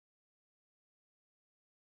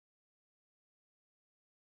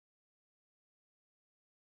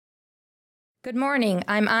Good morning.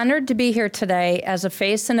 I'm honored to be here today as a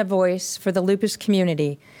face and a voice for the lupus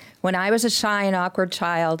community. When I was a shy and awkward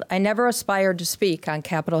child, I never aspired to speak on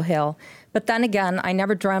Capitol Hill. But then again, I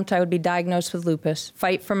never dreamt I would be diagnosed with lupus,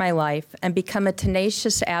 fight for my life, and become a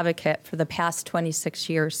tenacious advocate for the past 26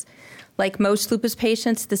 years. Like most lupus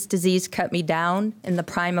patients, this disease cut me down in the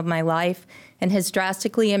prime of my life and has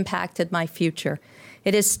drastically impacted my future.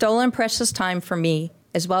 It has stolen precious time for me,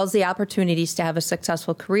 as well as the opportunities to have a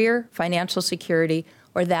successful career, financial security,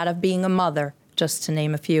 or that of being a mother, just to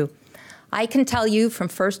name a few. I can tell you from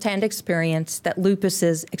firsthand experience that lupus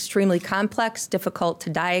is extremely complex, difficult to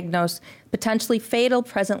diagnose, potentially fatal,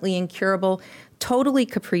 presently incurable, totally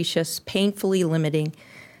capricious, painfully limiting,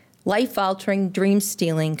 life-altering,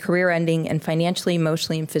 dream-stealing, career-ending, and financially,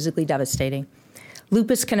 emotionally, and physically devastating.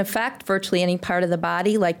 Lupus can affect virtually any part of the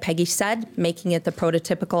body, like Peggy said, making it the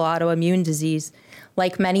prototypical autoimmune disease.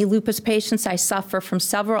 Like many lupus patients, I suffer from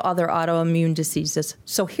several other autoimmune diseases.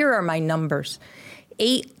 So here are my numbers.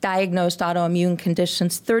 8 diagnosed autoimmune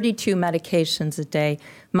conditions, 32 medications a day,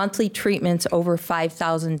 monthly treatments over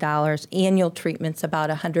 $5,000, annual treatments about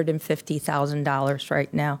 $150,000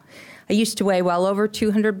 right now. I used to weigh well over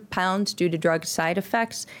 200 pounds due to drug side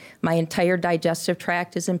effects. My entire digestive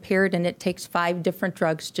tract is impaired, and it takes 5 different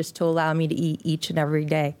drugs just to allow me to eat each and every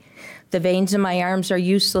day. The veins in my arms are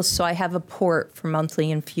useless, so I have a port for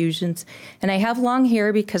monthly infusions. And I have long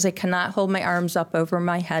hair because I cannot hold my arms up over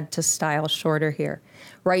my head to style shorter hair.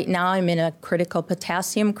 Right now, I'm in a critical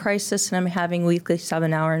potassium crisis, and I'm having weekly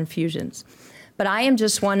 7-hour infusions. But I am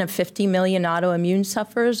just one of 50 million autoimmune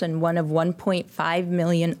sufferers and one of 1.5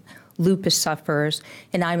 million lupus sufferers.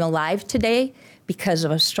 And I'm alive today because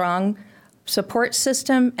of a strong support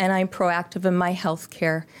system, and I'm proactive in my health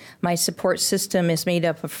care. My support system is made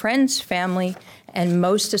up of friends, family, and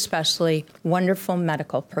most especially wonderful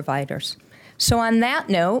medical providers. So on that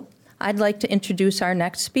note, I'd like to introduce our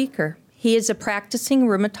next speaker. He is a practicing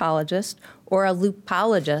rheumatologist, or a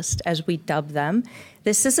lupologist, as we dub them.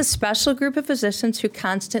 This is a special group of physicians who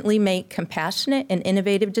constantly make compassionate and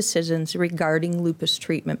innovative decisions regarding lupus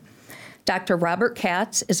treatment. Dr. Robert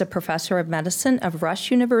Katz is a professor of medicine of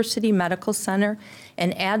Rush University Medical Center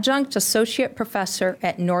and adjunct associate professor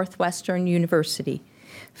at Northwestern University,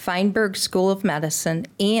 Feinberg School of Medicine,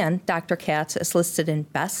 and Dr. Katz is listed in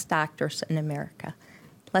Best Doctors in America.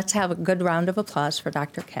 Let's have a good round of applause for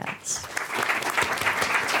Dr. Katz.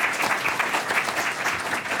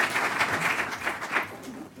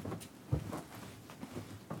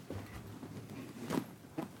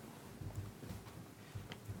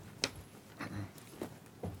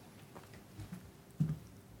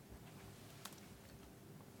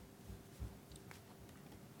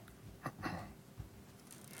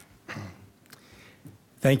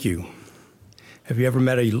 Thank you. Have you ever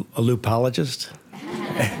met a lupologist?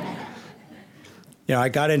 I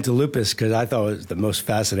got into lupus because I thought it was the most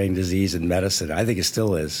fascinating disease in medicine. I think it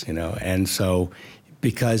still is, and so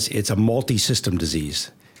because it's a multi-system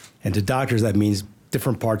disease. And to doctors, that means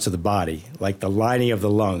different parts of the body, like the lining of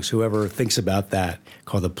the lungs, whoever thinks about that,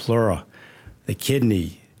 called the pleura, the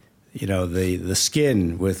kidney, the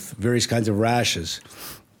skin with various kinds of rashes,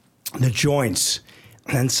 the joints.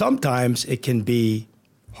 And sometimes it can be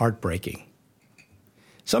heartbreaking.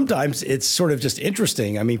 Sometimes it's sort of just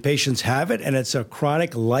interesting. I mean, patients have it, and it's a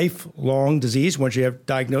chronic, lifelong disease. Once you have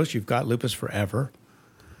diagnosed, you've got lupus forever.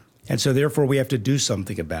 And so therefore, we have to do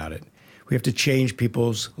something about it. We have to change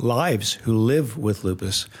people's lives who live with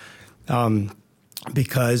lupus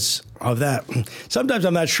because of that. Sometimes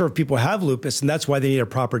I'm not sure if people have lupus, and that's why they need a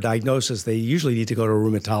proper diagnosis. They usually need to go to a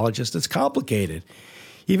rheumatologist. It's complicated.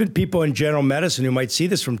 Even people in general medicine who might see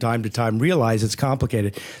this from time to time realize it's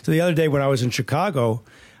complicated. So the other day when I was in Chicago,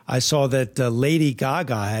 I saw that Lady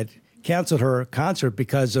Gaga had canceled her concert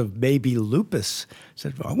because of maybe lupus. I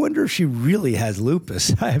said, I wonder if she really has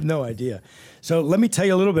lupus. I have no idea. So let me tell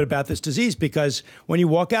you a little bit about this disease, because when you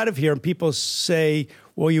walk out of here and people say,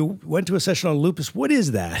 well, you went to a session on lupus, what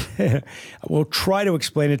is that? We'll try to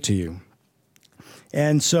explain it to you.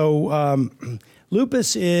 And so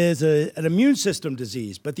lupus is an immune system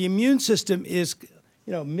disease, but the immune system is,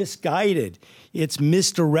 misguided. It's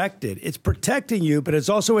misdirected. It's protecting you, but it's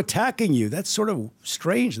also attacking you. That's sort of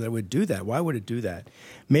strange that it would do that. Why would it do that?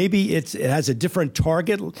 Maybe it has a different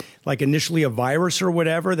target, like initially a virus or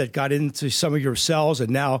whatever that got into some of your cells, and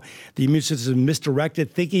now the immune system is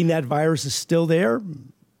misdirected, thinking that virus is still there,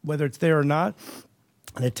 whether it's there or not,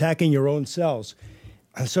 and attacking your own cells.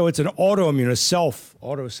 And so it's an autoimmune, a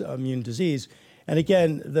self-autoimmune disease. And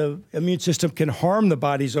again, the immune system can harm the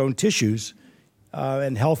body's own tissues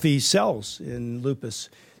and healthy cells in lupus.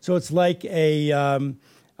 So it's like a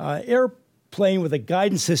airplane with a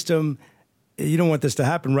guidance system you don't want this to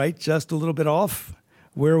happen, right? Just a little bit off.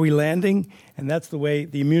 Where are we landing? And that's the way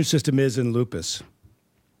the immune system is in lupus.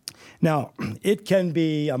 Now, it can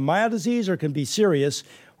be a mild disease or it can be serious.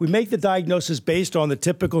 We make the diagnosis based on the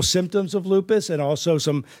typical symptoms of lupus and also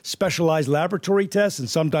some specialized laboratory tests and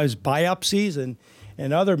sometimes biopsies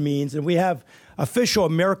and other means. And we have official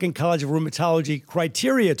American College of Rheumatology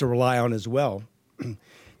criteria to rely on as well.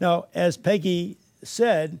 Now, as Peggy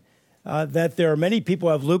said, that there are many people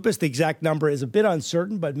who have lupus. The exact number is a bit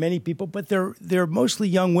uncertain, but many people, but they're mostly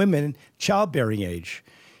young women, childbearing age.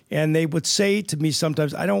 And they would say to me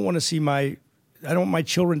sometimes, I don't want my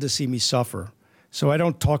children to see me suffer. So I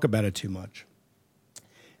don't talk about it too much.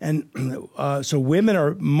 And so women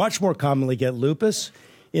are much more commonly get lupus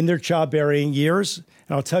in their childbearing years.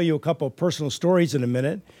 And I'll tell you a couple of personal stories in a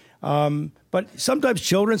minute. But sometimes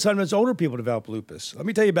children, sometimes older people develop lupus. Let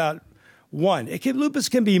me tell you about one. Lupus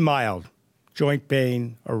can be mild, joint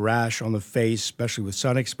pain, a rash on the face, especially with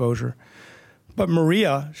sun exposure. But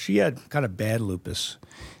Maria, she had kind of bad lupus.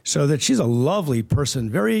 So that she's a lovely person,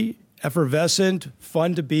 very effervescent,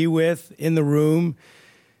 fun to be with in the room,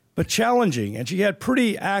 but challenging. And she had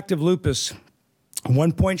pretty active lupus. At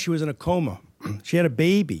one point, she was in a coma. She had a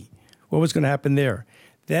baby. What was going to happen there?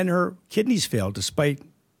 Then her kidneys failed despite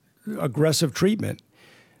aggressive treatment.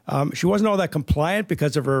 She wasn't all that compliant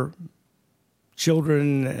because of her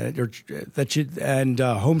children and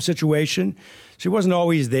home situation. She wasn't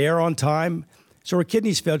always there on time. So her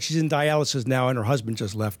kidneys failed. She's in dialysis now, and her husband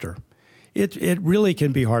just left her. It really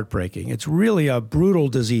can be heartbreaking. It's really a brutal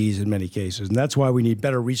disease in many cases, and that's why we need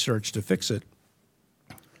better research to fix it.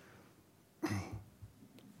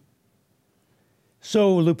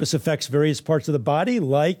 So lupus affects various parts of the body,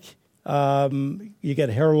 like you get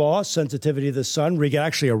hair loss, sensitivity to the sun, where you get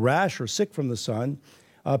actually a rash or sick from the sun,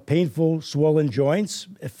 painful swollen joints,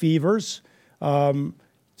 fevers,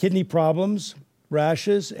 kidney problems,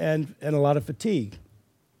 rashes, and a lot of fatigue.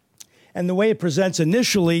 And the way it presents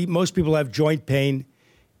initially, most people have joint pain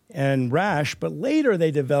and rash, but later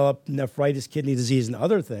they develop nephritis, kidney disease, and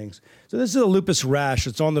other things. So this is a lupus rash.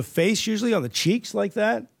 It's on the face, usually on the cheeks like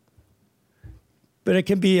that. But it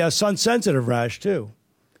can be a sun-sensitive rash, too.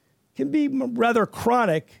 It can be rather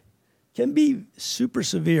chronic, can be super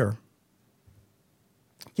severe.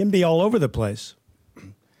 It can be all over the place.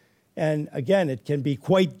 And again, it can be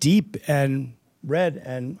quite deep and red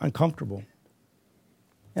and uncomfortable.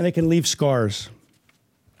 And it can leave scars.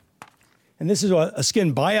 And this is a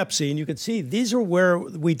skin biopsy, and you can see these are where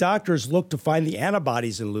we doctors look to find the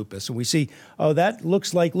antibodies in lupus. And we see, oh, that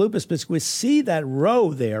looks like lupus, but we see that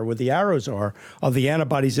row there where the arrows are of the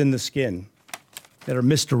antibodies in the skin that are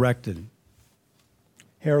misdirected.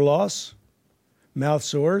 Hair loss, mouth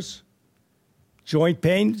sores, joint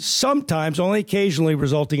pain, sometimes, only occasionally,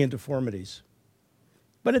 resulting in deformities.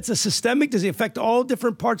 But it's a systemic disease. It affects all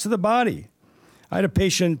different parts of the body. I had a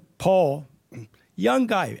patient, Paul, young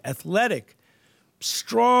guy, athletic,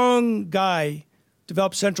 strong guy,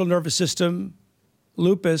 developed central nervous system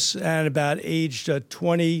lupus at about age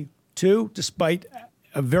 22, despite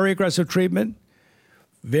a very aggressive treatment,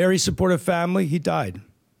 very supportive family. He died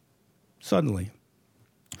suddenly.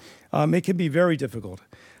 It can be very difficult.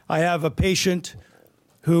 I have a patient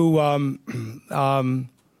who,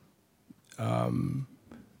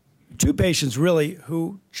 two patients really,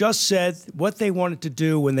 who just said what they wanted to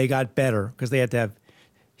do when they got better, because they had to have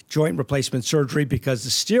joint replacement surgery because the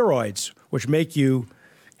steroids, which make you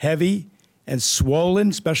heavy and swollen,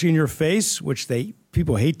 especially in your face, which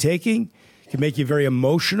people hate taking, can make you very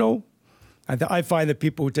emotional. I find that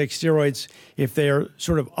people who take steroids, if they're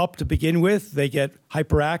sort of up to begin with, they get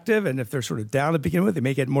hyperactive, and if they're sort of down to begin with, they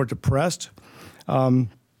may get more depressed,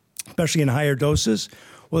 especially in higher doses.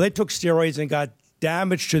 Well, they took steroids and got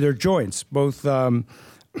damage to their joints, both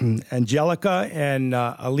Angelica and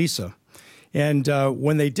Elisa. And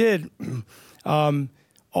when they did,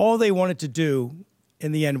 all they wanted to do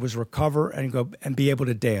in the end was recover and go and be able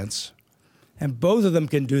to dance. And both of them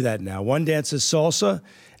can do that now. One dances salsa,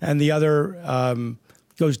 and the other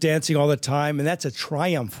goes dancing all the time, and that's a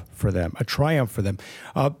triumph for them,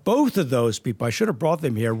 Both of those people, I should have brought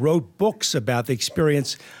them here, wrote books about the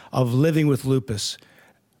experience of living with lupus.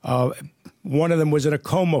 One of them was in a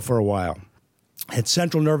coma for a while, had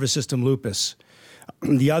central nervous system lupus.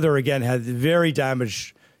 The other, again, had very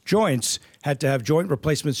damaged joints, had to have joint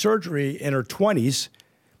replacement surgery in her 20s,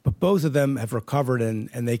 but both of them have recovered and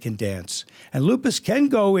they can dance. And lupus can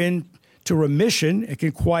go into remission. It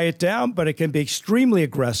can quiet down, but it can be extremely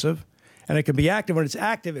aggressive, and it can be active. When it's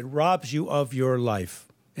active, it robs you of your life.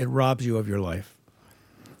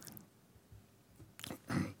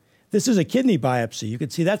 This is a kidney biopsy. You can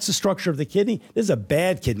see that's the structure of the kidney. This is a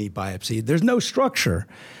bad kidney biopsy. There's no structure.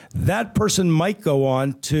 That person might go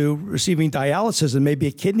on to receiving dialysis and maybe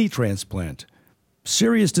a kidney transplant.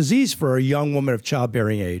 Serious disease for a young woman of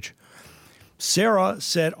childbearing age. Sarah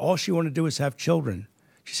said all she wanted to do was have children.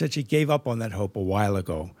 She said she gave up on that hope a while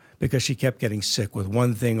ago because she kept getting sick with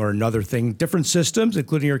one thing or another thing, different systems,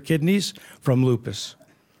 including her kidneys, from lupus.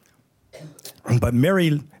 But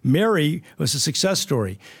Mary was a success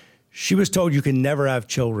story. She was told you can never have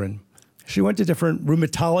children. She went to different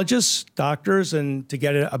rheumatologists, doctors, and to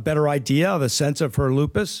get a better idea of the sense of her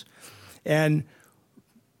lupus. And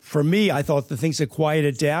for me, I thought the things had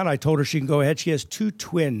quieted down. I told her she can go ahead. She has 2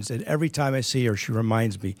 twins, and every time I see her, she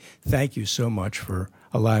reminds me, thank you so much for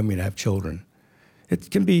allowing me to have children. It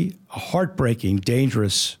can be a heartbreaking,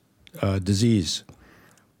 dangerous disease.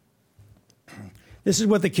 This is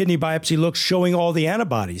what the kidney biopsy looks, showing all the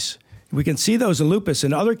antibodies. We can see those in lupus.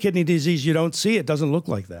 In other kidney disease, you don't see it. It doesn't look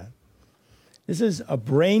like that. This is a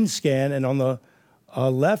brain scan, and on the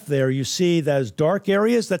left there, you see those dark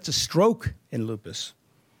areas. That's a stroke in lupus.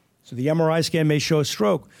 So the MRI scan may show a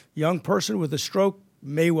stroke. Young person with a stroke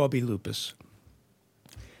may well be lupus.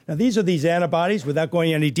 Now, these are these antibodies. Without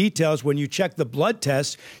going into any details, when you check the blood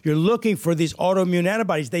test, you're looking for these autoimmune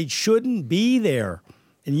antibodies. They shouldn't be there.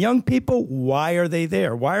 In young people, why are they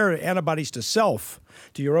there? Why are antibodies to self,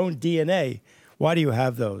 to your own DNA? Why do you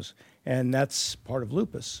have those? And that's part of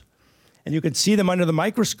lupus. And you can see them under the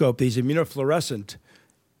microscope, these immunofluorescent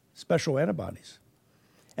special antibodies.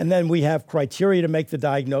 And then we have criteria to make the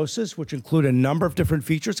diagnosis, which include a number of different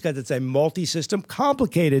features because it's a multi-system,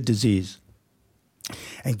 complicated disease.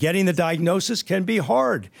 And getting the diagnosis can be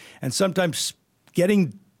hard. And sometimes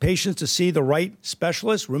getting patients to see the right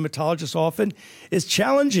specialist, rheumatologists often, is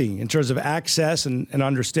challenging in terms of access and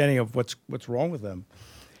understanding of what's wrong with them.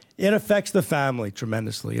 It affects the family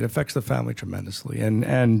tremendously.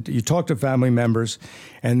 And you talk to family members,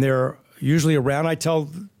 and they're usually around. I tell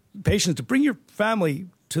patients to bring your family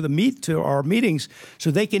to our meetings so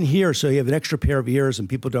they can hear, so you have an extra pair of ears and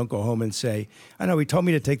people don't go home and say, I know, he told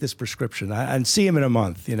me to take this prescription and see him in a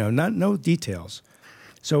month, no details.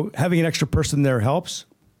 So having an extra person there helps.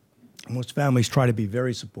 Most families try to be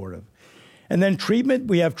very supportive. And then treatment,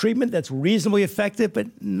 we have treatment that's reasonably effective, but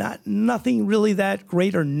nothing really that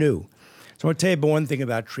great or new. So I want to tell you one thing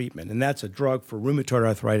about treatment, and that's a drug for rheumatoid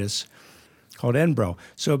arthritis called Enbrel.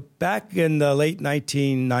 So back in the late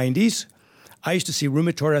 1990s, I used to see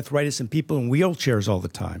rheumatoid arthritis in people in wheelchairs all the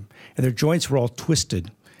time, and their joints were all twisted,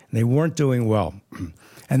 and they weren't doing well.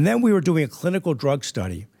 And then we were doing a clinical drug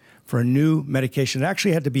study for a new medication. It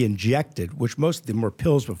actually had to be injected, which most of them were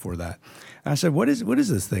pills before that. And I said, what is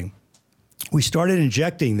this thing? We started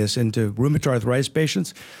injecting this into rheumatoid arthritis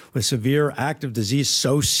patients with severe active disease,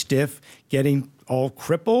 so stiff, getting all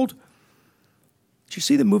crippled. Did you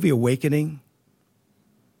see the movie Awakening?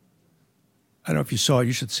 I don't know if you saw it.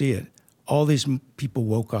 You should see it. All these people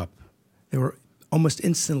woke up. They were almost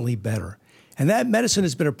instantly better. And that medicine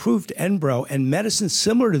has been approved, Enbrel, and medicines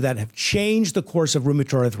similar to that have changed the course of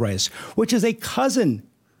rheumatoid arthritis, which is a cousin.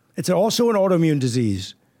 It's also an autoimmune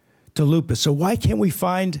disease to lupus. So why can't we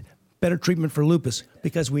find better treatment for lupus?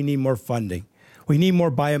 Because we need more funding. We need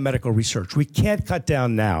more biomedical research. We can't cut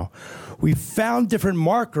down now. We found different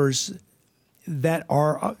markers that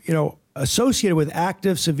are, associated with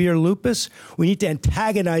active severe lupus. We need to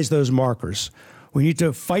antagonize those markers. We need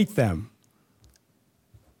to fight them.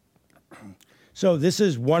 So this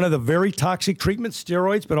is one of the very toxic treatments,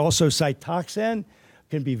 steroids, but also Cytoxan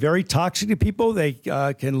can be very toxic to people. They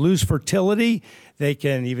can lose fertility. They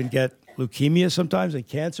can even get leukemia sometimes and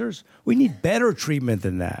cancers. We need better treatment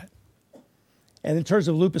than that. And in terms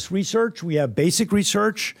of lupus research, we have basic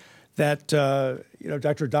research that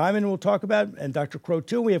Dr. Diamond will talk about, and Dr. Crow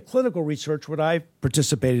too. We have clinical research, what I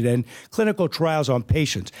participated in, clinical trials on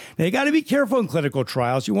patients. Now, you got to be careful in clinical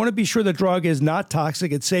trials. You want to be sure the drug is not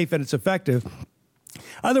toxic, it's safe, and it's effective.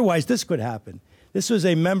 Otherwise, this could happen. This was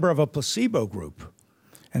a member of a placebo group.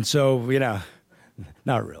 And so,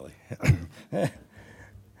 not really.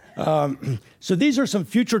 So these are some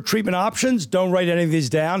future treatment options. Don't write any of these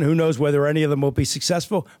down. Who knows whether any of them will be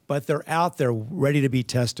successful, but they're out there ready to be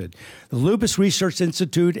tested. The Lupus Research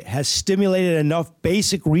Institute has stimulated enough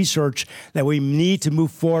basic research that we need to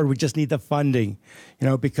move forward. We just need the funding,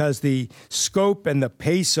 because the scope and the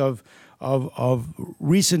pace of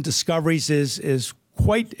recent discoveries is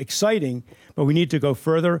quite exciting, but we need to go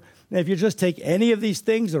further. And if you just take any of these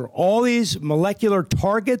things, there are all these molecular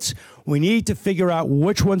targets. We need to figure out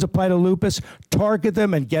which ones apply to lupus, target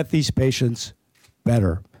them, and get these patients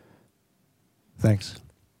better. Thanks.